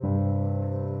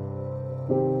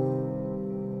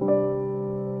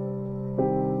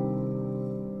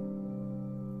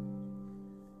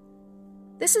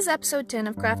This is episode 10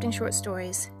 of Crafting Short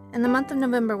Stories. In the month of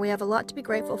November, we have a lot to be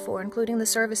grateful for, including the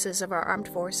services of our armed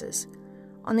forces.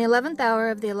 On the 11th hour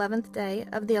of the 11th day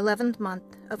of the 11th month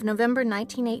of November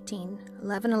 1918,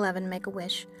 11/11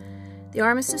 Make-A-Wish, the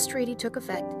Armistice Treaty took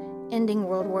effect, ending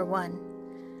World War I.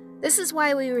 This is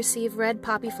why we receive red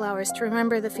poppy flowers to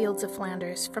remember the fields of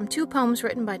Flanders, from two poems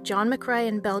written by John McCrae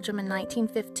in Belgium in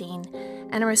 1915,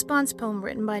 and a response poem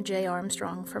written by J.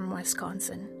 Armstrong from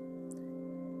Wisconsin.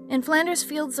 In Flanders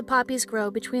fields the poppies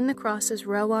grow, between the crosses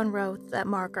row on row that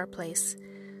mark our place.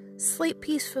 Sleep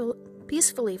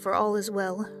peacefully, for all is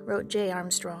well, wrote J.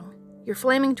 Armstrong. Your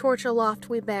flaming torch aloft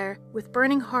we bear, with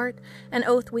burning heart and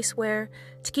oath we swear,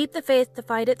 to keep the faith, to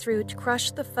fight it through, to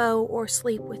crush the foe, or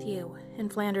sleep with you in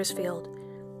Flanders field.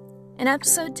 In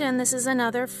episode 10, this is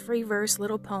another free verse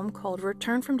little poem called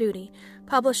Return from Duty,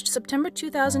 published September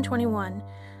 2021,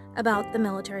 about the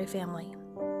military family.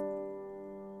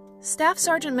 Staff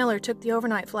Sergeant Miller took the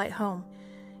overnight flight home.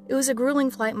 It was a grueling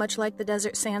flight, much like the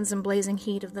desert sands and blazing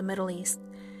heat of the Middle East.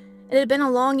 It had been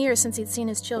a long year since he'd seen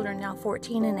his children, now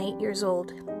 14 and 8 years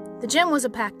old. The gym was a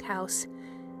packed house.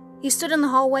 He stood in the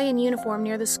hallway in uniform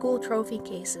near the school trophy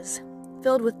cases.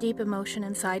 Filled with deep emotion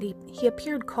inside, he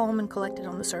appeared calm and collected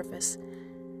on the surface.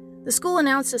 The school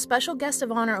announced a special guest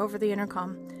of honor over the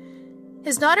intercom.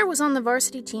 His daughter was on the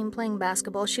varsity team playing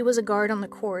basketball. She was a guard on the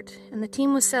court, and the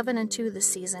team was 7-2 this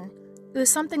season. It was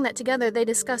something that together they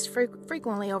discussed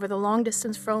frequently over the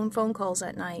long-distance phone calls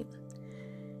at night.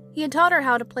 He had taught her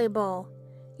how to play ball.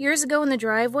 Years ago in the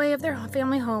driveway of their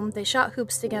family home, they shot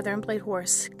hoops together and played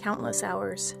horse countless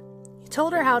hours. He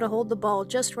told her how to hold the ball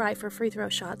just right for free throw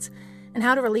shots and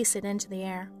how to release it into the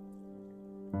air.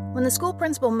 When the school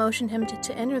principal motioned him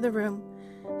to enter the room,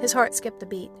 his heart skipped a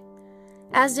beat,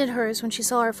 as did hers when she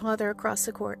saw her father across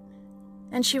the court.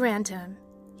 And she ran to him.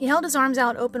 He held his arms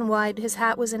out open wide, his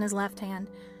hat was in his left hand.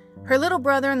 Her little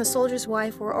brother and the soldier's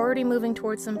wife were already moving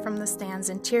towards them from the stands,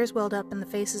 and tears welled up in the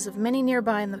faces of many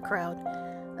nearby in the crowd,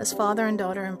 as father and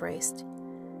daughter embraced.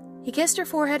 He kissed her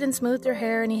forehead and smoothed her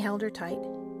hair, and he held her tight.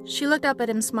 She looked up at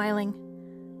him, smiling.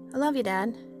 "I love you,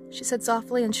 Dad," she said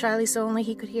softly and shyly so only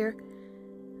he could hear.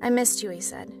 "I missed you," he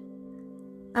said.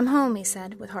 "I'm home," he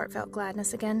said, with heartfelt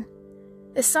gladness again.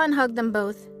 His son hugged them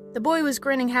both. The boy was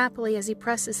grinning happily as he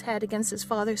pressed his head against his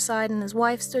father's side, and his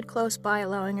wife stood close by,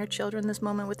 allowing her children this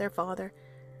moment with their father.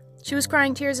 She was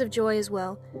crying tears of joy as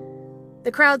well.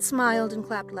 The crowd smiled and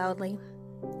clapped loudly.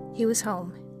 He was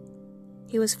home.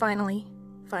 He was finally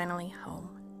home.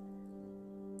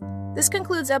 This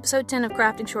concludes episode 10 of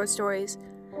Crafting Short Stories.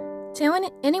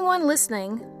 To anyone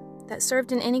listening that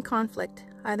served in any conflict,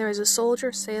 either as a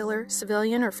soldier, sailor,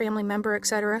 civilian, or family member,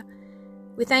 etc.,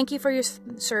 we thank you for your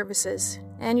services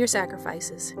and your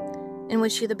sacrifices, and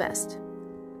wish you the best.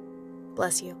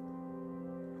 Bless you.